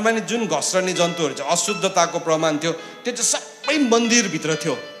 बाइबलमा नि जुन घस्रने जन्तुहरू चाहिँ अशुद्धताको प्रमाण थियो त्यो चाहिँ सबै मन्दिरभित्र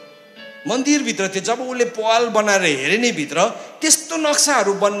थियो, मन्दिरभित्र थियो। जब उसले पाल बनाएर हेरे नि भित्र त्यस्तो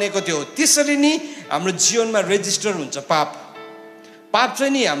नक्साहरू बनिएको थियो। त्यसरी नै हाम्रो जीवनमा रेजिस्टर हुन्छ पाप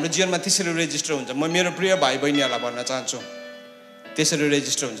चाहिँ नि हाम्रो जीवनमा त्यसरी रेजिस्टर हुन्छ। म मेरो प्रिय भाइ बहिनीहरूलाई भन्न चाहन्छु, त्यसरी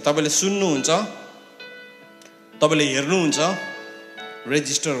रेजिस्टर हुन्छ। तपाईँले सुन्नुहुन्छ, तपाईँले हेर्नुहुन्छ,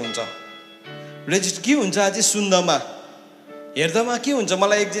 रेजिस्टर हुन्छ। रेजिस्टर के हुन्छ? अझै सुन्दामा हेर्दामा के हुन्छ?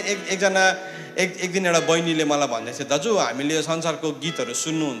 मलाई एक दिन एउटा बहिनीले मलाई भन्दै थियो, दाजु हामीले यो संसारको गीतहरू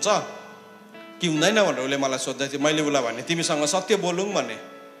सुन्नुहुन्छ कि हुँदैन भनेर उसले मलाई सोध्दै थियो। मैले उसलाई भने तिमीसँग सत्य बोलौँ भने,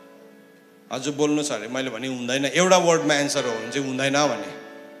 हजुर बोल्नुहोस् अरे। मैले भने हुँदैन, एउटा वर्डमा एन्सर हो भने चाहिँ हुँदैन भने।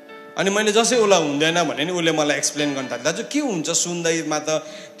 अनि मैले जसै उसलाई हुँदैन भने नि उसले मलाई एक्सप्लेन गर्न थाल्यो, दाजु के हुन्छ सुन्दैमा त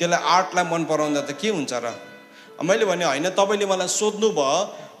त्यसलाई आर्टलाई मन पराउँदा त के हुन्छ र? मैले भने होइन, तपाईँले मलाई सोध्नु भयो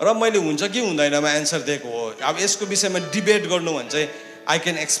र मैले हुन्छ कि हुँदैनमा एन्सर दिएको हो। अब यसको विषयमा डिबेट गर्नु भने चाहिँ आई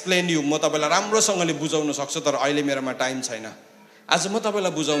क्यान एक्सप्लेन यु, म तपाईँलाई राम्रोसँगले बुझाउन सक्छु, तर अहिले मेरोमा टाइम छैन। आज म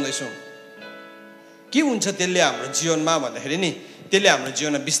तपाईँलाई बुझाउँदैछु के हुन्छ त्यसले हाम्रो जीवनमा भन्दाखेरि नि, त्यसले हाम्रो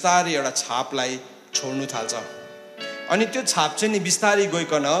जीवनमा बिस्तारै एउटा छापलाई छोड्नु थाल्छ। अनि त्यो छाप चाहिँ नि बिस्तारै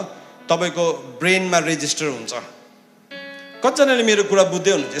गइकन तपाईँको ब्रेनमा रेजिस्टर हुन्छ। कतिजनाले मेरो कुरा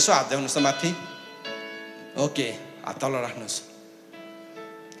बुझ्दै हुनुहुन्छ? यसो हात देखाउनुहोस् त माथि। ओके, हात तल राख्नुहोस्।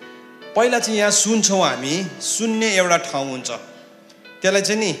 पहिला चाहिँ यहाँ सुन्छौँ हामी, सुन्ने एउटा ठाउँ हुन्छ, त्यसलाई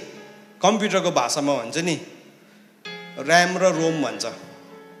चाहिँ नि कम्प्युटरको भाषामा भन्छ नि ऱ्याम र रोम भन्छ।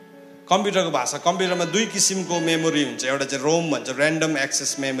 कम्प्युटरको भाषा, कम्प्युटरमा दुई किसिमको मेमोरी हुन्छ, एउटा चाहिँ रोम भन्छ, ऱ्यान्डम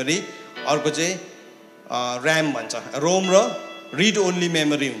एक्सेस मेमोरी, अर्को चाहिँ ऱ्याम भन्छ। रोम र रिड ओन्ली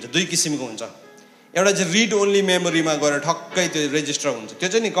मेमोरी हुन्छ, दुई किसिमको हुन्छ। एउटा चाहिँ रिड ओन्ली मेमोरीमा गएर ठक्कै त्यो रेजिस्टर हुन्छ। त्यो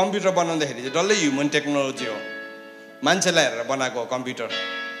चाहिँ नि कम्प्युटर बनाउँदाखेरि चाहिँ डल्लै ह्युमन टेक्नोलोजी हो, मान्छेलाई हेरेर बनाएको हो कम्प्युटर।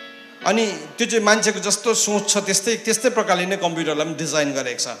 अनि त्यो चाहिँ मान्छेको जस्तो सोच छ त्यस्तै प्रकारले नै कम्प्युटरलाई पनि डिजाइन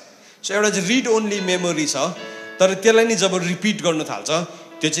गरेको छ। सो एउटा चाहिँ रिड ओन्ली मेमोरी छ, तर त्यसलाई नि जब रिपिट गर्नु थाल्छ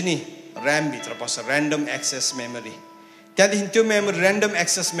त्यो चाहिँ नि ऱ्यामभित्र पस्छ, ऱ्यान्डम एक्सेस मेमोरी। त्यहाँदेखि त्यो मेमोरी, ऱ्यान्डम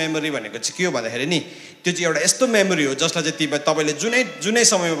एक्सेस मेमोरी भनेको चाहिँ के हो भन्दाखेरि नि त्यो चाहिँ एउटा यस्तो मेमोरी हो जसलाई चाहिँ तपाईँले जुनै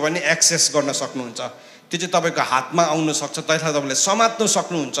समयमा पनि एक्सेस गर्न सक्नुहुन्छ। त्यो चाहिँ तपाईँको हातमा आउन सक्छ, त्यसलाई तपाईँले समात्न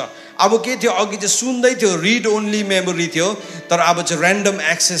सक्नुहुन्छ। अब के थियो, अघि चाहिँ सुन्दै थियो, रिड ओन्ली मेमोरी थियो, तर अब चाहिँ ऱ्यान्डम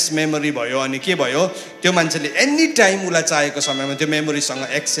एक्सेस मेमोरी भयो। अनि के भयो, त्यो मान्छेले एनी टाइम उसलाई चाहेको समयमा त्यो मेमोरीसँग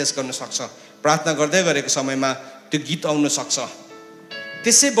एक्सेस गर्न सक्छ। प्रार्थना गर्दै गरेको समयमा त्यो गीत आउन सक्छ,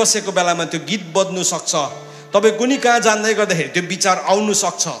 त्यसै बसेको बेलामा त्यो गीत बज्नु सक्छ, तपाईँ कुनै कहाँ जाँदै गर्दाखेरि त्यो विचार आउनु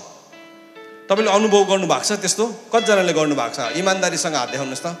सक्छ। तपाईँले अनुभव गर्नुभएको छ त्यस्तो? कतिजनाले गर्नुभएको छ? इमान्दारीसँग हात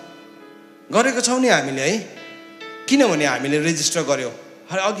देखाउनुहोस् त। गरेको छौँ नि हामीले, है? किनभने हामीले रेजिस्टर गर्यो।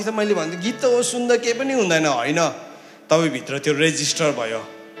 अघि त मैले भन्दै गीत त हो, सुन्दा केही पनि हुँदैन, होइन, तपाईँभित्र त्यो रेजिस्टर भयो।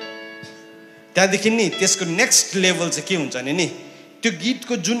 त्यहाँदेखि नि त्यसको नेक्स्ट लेभल चाहिँ के हुन्छ नि, त्यो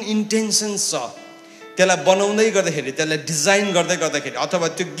गीतको जुन इन्टेन्सन्स छ त्यसलाई बनाउँदै गर्दाखेरि, त्यसलाई डिजाइन गर्दै गर्दाखेरि, अथवा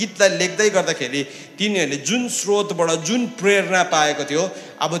त्यो गीतलाई लेख्दै गर्दाखेरि तिनीहरूले जुन स्रोतबाट जुन प्रेरणा पाएको थियो,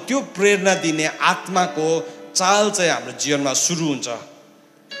 अब त्यो प्रेरणा दिने आत्माको चाल चाहिँ हाम्रो जीवनमा सुरु हुन्छ।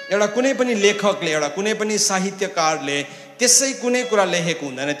 एउटा कुनै पनि लेखकले, एउटा कुनै पनि साहित्यकारले त्यसै कुनै कुरा लेखेको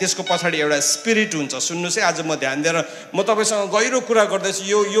हुँदैन, त्यसको पछाडि एउटा स्पिरिट हुन्छ। सुन्नुहोस् है, आज म ध्यान दिएर म तपाईँसँग गहिरो कुरा गर्दैछु,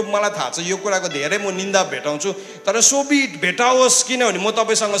 यो मलाई थाहा छ, यो कुराको धेरै म निन्दा भेटाउँछु, तर सोबिट भेटाओस्, किनभने म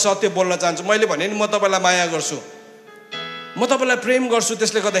तपाईँसँग सत्य बोल्न चाहन्छु। मैले भने नि म तपाईँलाई माया गर्छु, म तपाईँलाई प्रेम गर्छु।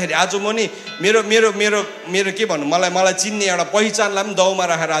 त्यसले गर्दाखेरि आज म नि मेरो मेरो मेरो मेरो के भन्नु, मलाई चिन्ने एउटा पहिचानलाई पनि दाउमा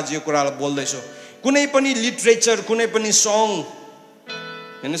राखेर आज यो कुरालाई बोल्दैछु। कुनै पनि लिटरेचर, कुनै पनि सङ,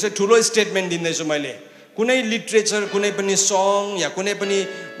 हेर्नुहोस् है, ठुलो स्टेटमेन्ट दिँदैछु मैले, कुनै लिटरेचर, कुनै पनि सङ या कुनै पनि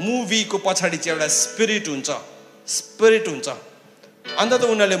मुभीको पछाडि चाहिँ एउटा स्पिरिट हुन्छ, स्पिरिट हुन्छ। अन्त त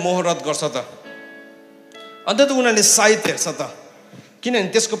उनीहरूले मोहरत गर्छ त, अन्त त उनीहरूले साहित्य हेर्छ त, किनभने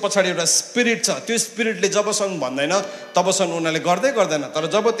त्यसको पछाडि एउटा स्पिरिट छ। त्यो स्पिरिटले जबसम्म भन्दैन तबसम्म उनीहरूले गर्दैन, तर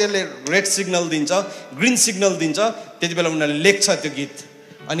जब त्यसले रेड सिग्नल दिन्छ, ग्रिन सिग्नल दिन्छ, त्यति बेला उनीहरूले लेख्छ त्यो गीत।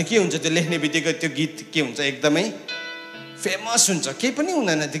 अनि के हुन्छ, त्यो लेख्ने बित्तिकै त्यो गीत के हुन्छ, एकदमै फेमस हुन्छ। केही पनि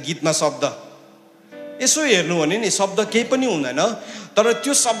हुँदैन त्यो गीतमा शब्द, यसो हेर्नु भने नि शब्द केही पनि हुँदैन, तर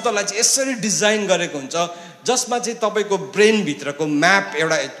त्यो शब्दलाई चाहिँ यसरी डिजाइन गरेको हुन्छ जसमा चाहिँ तपाईँको ब्रेनभित्रको म्याप,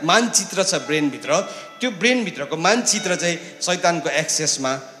 एउटा मानचित्र छ ब्रेनभित्र, त्यो ब्रेनभित्रको मानचित्र चाहिँ शैतानको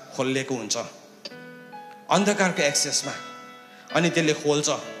एक्सेसमा खोलिएको हुन्छ, अन्धकारको एक्सेसमा, अनि त्यसले खोल्छ।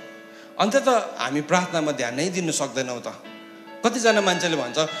 अन्त त हामी प्रार्थनामा ध्यान नै दिनु सक्दैनौँ त। कतिजना मान्छेले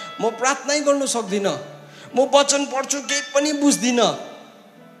भन्छ म प्रार्थनै गर्नु सक्दिनँ, म वचन पढ्छु केही पनि बुझ्दिनँ।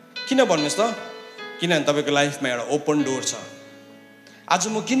 किन भन्नुहोस् त? किनभने तपाईँको लाइफमा एउटा ओपन डोर छ। आज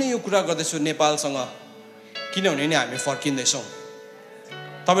म किन यो कुरा गर्दैछु नेपालसँग, किनभने नि हामी फर्किँदैछौँ।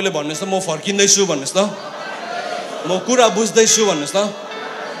 तपाईँले भन्नुहोस् त, म फर्किँदैछु भन्नुहोस् त, म कुरा बुझ्दैछु भन्नुहोस् त।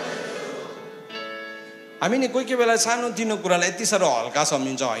 हामी नि कोही बेला सानोतिनो कुरालाई यति साह्रो हल्का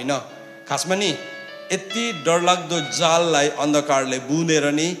सम्झिन्छ, होइन? खासमा नि यति डरलाग्दो जाललाई अन्धकारले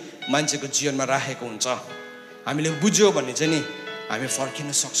बुनेर नि मान्छेको जीवनमा राखेको हुन्छ। हामीले बुझ्यो भने चाहिँ नि हामी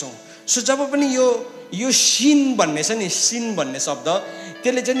फर्किन सक्छौँ। सो जब पनि यो सिन भन्ने छ नि, सिन भन्ने शब्द,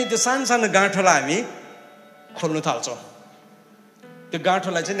 त्यसले चाहिँ नि त्यो सानो सानो गाँठोलाई हामी खोल्नु थाल्छौँ। त्यो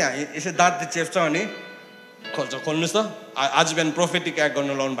गाँठोलाई चाहिँ नि हामी यसो दाँतले चेप्छ अनि खोल्छ। खोल्नुहोस् त, आज बिहान प्रोफेटिक एक्ट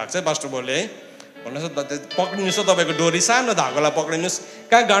गर्नु लाउनु भएको छ पास्टर बोले, है? भन्नुहोस् त, पक्रिनुहोस् त, तपाईँको डोरी सानो धागोलाई पक्रिनुहोस्,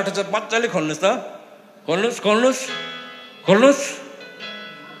 कहाँ गाँठो छ मजाले खोल्नुहोस् त, खोल्नुहोस् खोल्नुहोस् खोल्नुहोस्।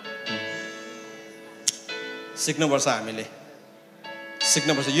 सिक्नुपर्छ हामीले,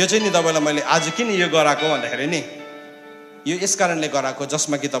 सिक्नुपर्छ। यो चाहिँ नि तपाईँलाई मैले आज किन यो गराएको भन्दाखेरि नि यो यस कारणले गराएको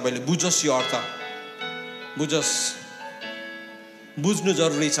जसमा कि तपाईँले बुझोस्, यो अर्थ बुझोस्, बुझ्नु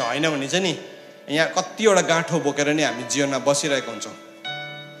जरुरी छ। होइन भने चाहिँ नि यहाँ कतिवटा गाँठो बोकेर नि हामी जीवनमा बसिरहेको हुन्छौँ।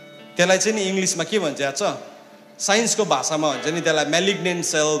 त्यसलाई चाहिँ नि इङ्ग्लिसमा के भन्छ याद छ? साइन्सको भाषामा भन्छ नि त्यसलाई म्यालिग्नेन्ट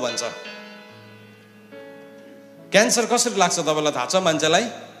सेल भन्छ। क्यान्सर कसरी लाग्छ तपाईँलाई थाहा छ मान्छेलाई?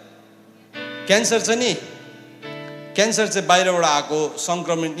 क्यान्सर चाहिँ बाहिरबाट आएको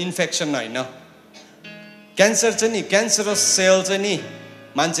सङ्क्रमण इन्फेक्सन होइन। क्यान्सर चाहिँ नि क्यान्सरस सेल चाहिँ नि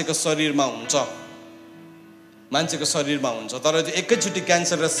मान्छेको शरीरमा हुन्छ, मान्छेको शरीरमा हुन्छ। तर त्यो एकैचोटि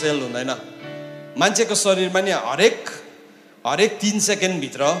क्यान्सरस सेल हुँदैन। मान्छेको शरीरमा नि हरेक 3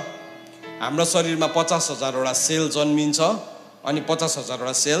 सेकेन्डभित्र हाम्रो शरीरमा 50,000वटा सेल जन्मिन्छ अनि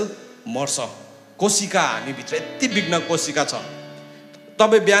 50,000वटा सेल मर्छ। कोशिका हामीभित्र यति बिघ्न कोशिका छ।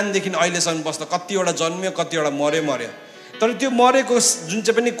 तपाईँ बिहानदेखि अहिलेसम्म बस्दा कतिवटा जन्मियो, कतिवटा मर्यो। तर त्यो मरेको जुन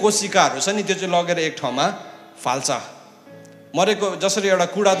चाहिँ पनि कोशिकाहरू छ नि त्यो चाहिँ लगेर एक ठाउँमा फाल्छ। मरेको जसरी एउटा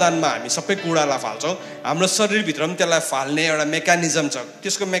कुडादानमा हामी सबै कुडालाई फाल्छौँ, हाम्रो शरीरभित्र पनि त्यसलाई फाल्ने एउटा मेकानिजम छ।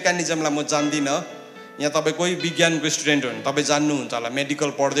 त्यसको मेकानिजमलाई म जान्दिनँ। यहाँ तपाईँ कोही विज्ञानको स्टुडेन्ट हुनु, तपाईँ जान्नुहुन्छ होला, मेडिकल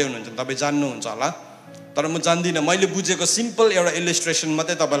पढ्दै हुनुहुन्छ तपाईँ जान्नुहुन्छ होला, तर म जान्दिनँ। मैले बुझेको सिम्पल एउटा इलिस्ट्रेसन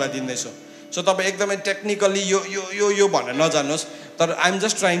मात्रै तपाईँलाई दिँदैछु। सो तपाईँ एकदमै टेक्निकली यो भनेर नजानुहोस्, तर I'm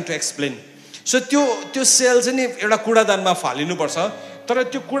just trying to explain. So त्यो सेल चाहिँ नि एउटा कुडादानमा फालिनुपर्छ।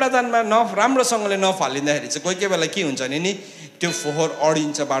 तर त्यो कुडादानमा राम्रोसँगले नफालिँदाखेरि चाहिँ कोही बेला के हुन्छ भने नि त्यो फोहोर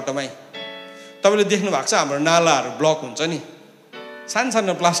अडिन्छ बाटोमै। तपाईँले देख्नु भएको छ हाम्रो नालाहरू ब्लक हुन्छ नि,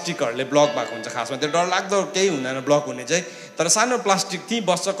 सानो प्लास्टिकहरूले ब्लक भएको हुन्छ। खासमा त्यो डरलाग्दो केही हुँदैन ब्लक हुने चाहिँ, तर सानो प्लास्टिक त्यहीँ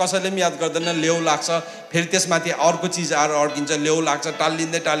बस्छ, कसैले पनि याद गर्दैन, लेउ लाग्छ, फेरि त्यसमाथि अर्को चिज आएर अड्किन्छ, लेउ लाग्छ,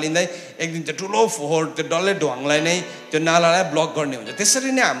 टालिँदै एक दिन त्यो ठुलो फोहोर त्यो डल्लै ढुवाङलाई नै त्यो नालालाई ब्लक गर्ने हुन्छ।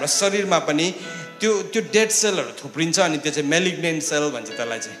 त्यसरी नै हाम्रो शरीरमा पनि त्यो डेड सेलहरू थुप्रिन्छ अनि त्यो चाहिँ मेलिग्नेन्ट सेल भन्छ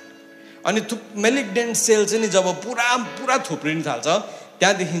त्यसलाई चाहिँ। अनि मेलिग्नेन्ट सेल चाहिँ नि जब पुरा थुप्रिन थाल्छ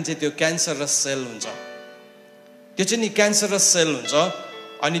त्यहाँदेखि चाहिँ त्यो क्यान्सरस सेल हुन्छ। त्यो चाहिँ नि क्यान्सरस सेल हुन्छ।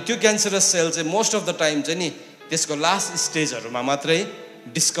 अनि त्यो क्यान्सरस सेल चाहिँ मोस्ट अफ द टाइम चाहिँ नि त्यसको लास्ट स्टेजहरूमा मात्रै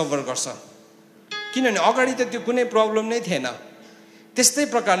डिस्कभर गर्छ, किनभने अगाडि त त्यो कुनै प्रब्लम नै थिएन। त्यस्तै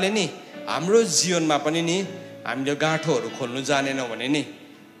प्रकारले नि हाम्रो जीवनमा पनि नि हामीले गाँठोहरू खोल्नु जानेनौँ भने नि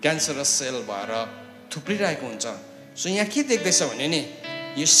क्यान्सरस सेल भएर थुप्रिरहेको हुन्छ। सो यहाँ के देख्दैछ भने नि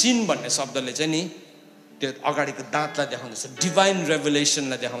यो सिन भन्ने शब्दले चाहिँ नि त्यो अगाडिको दाँतलाई देखाउँदैछ, डिभाइन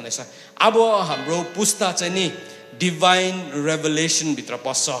रेभलेसनलाई देखाउँदैछ। अब हाम्रो पुस्ता चाहिँ नि डिभाइन रेभलेसनभित्र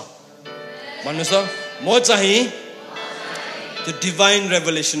पस्छ। भन्नुहोस् त, म चाहिँ त्यो डिभाइन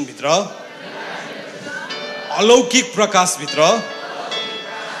रेभलेसनभित्र, अलौकिक प्रकाशभित्र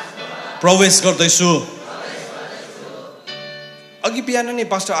प्रवेश गर्दैछु। अघि बिहान नि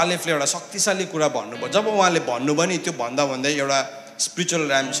पास्टर आलेफले एउटा शक्तिशाली कुरा भन्नुभयो। जब उहाँले भन्नुभयो नि त्यो भन्दै एउटा स्पिरिचुअल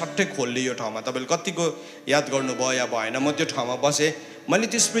ऱ्याम सट्टै खोल्लियो यो ठाउँमा। तपाईँले कतिको याद गर्नुभयो या भएन, म त्यो ठाउँमा बसेँ, मैले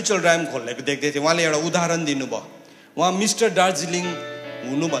त्यो स्पिरिचुअल ऱ्याम खोल्नेको देख्दै थिएँ। उहाँले एउटा उदाहरण दिनुभयो। उहाँ मिस्टर दार्जिलिङ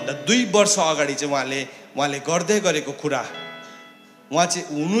हुनुभन्दा 2 वर्ष अगाडि चाहिँ उहाँले गर्दै गरेको कुरा, उहाँ चाहिँ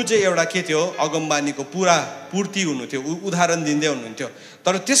हुनु चाहिँ एउटा के थियो, अगमबानीको पुरा पूर्ति हुनु थियो, उदाहरण दिँदै हुनुहुन्थ्यो।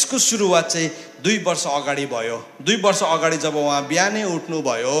 तर त्यसको सुरुवात चाहिँ 2 वर्ष अगाडि भयो। 2 वर्ष अगाडि जब उहाँ बिहानै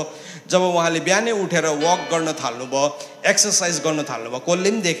उठ्नुभयो, जब उहाँले बिहानै उठेर वक गर्न थाल्नुभयो, एक्सर्साइज गर्न थाल्नुभयो, कसले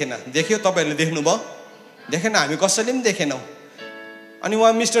पनि देखेन। देख्यो? तपाईँहरूले देख्नुभयो? देखेन? हामी कसैले पनि देखेनौँ। अनि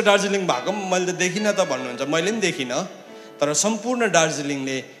उहाँ मिस्टर दार्जिलिङ भएको मैले त देखिनँ त भन्नुहुन्छ, मैले पनि देखिनँ। तर सम्पूर्ण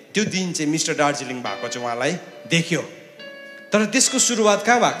दार्जिलिङले त्यो दिन चाहिँ मिस्टर दार्जिलिङ भएको चाहिँ उहाँलाई देख्यो। तर त्यसको सुरुवात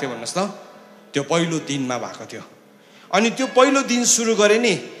कहाँ भएको थियो भन्नुहोस् त? त्यो पहिलो दिनमा भएको थियो। अनि त्यो पहिलो दिन सुरु गरे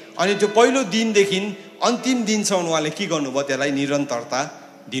नि, अनि त्यो पहिलो दिनदेखि अन्तिम दिनसम्म उहाँले के गर्नुभयो, त्यसलाई निरन्तरता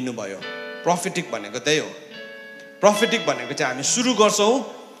दिनुभयो। प्रोफेटिक भनेको त्यही हो। प्रोफेटिक भनेको चाहिँ हामी सुरु गर्छौँ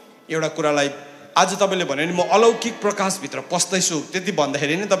एउटा कुरालाई। आज तपाईँले भन्यो नि म अलौकिक प्रकाशभित्र पस्दैछु, त्यति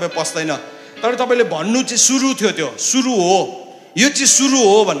भन्दाखेरि नि तपाईँ पस्दैन, तर तपाईँले भन्नु चाहिँ सुरु थियो, त्यो सुरु हो, यो चाहिँ सुरु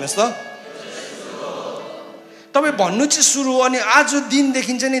हो भन्नुहोस् त। तपाईँ भन्नु चाहिँ सुरु हो। अनि आज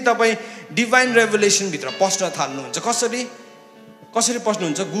दिनदेखि चाहिँ नि तपाईँ डिभाइन रेभलेसनभित्र पस्न थाल्नुहुन्छ। कसरी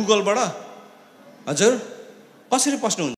पस्नुहुन्छ? गुगलबाट? हजुर, कसरी पस्नुहुन्छ?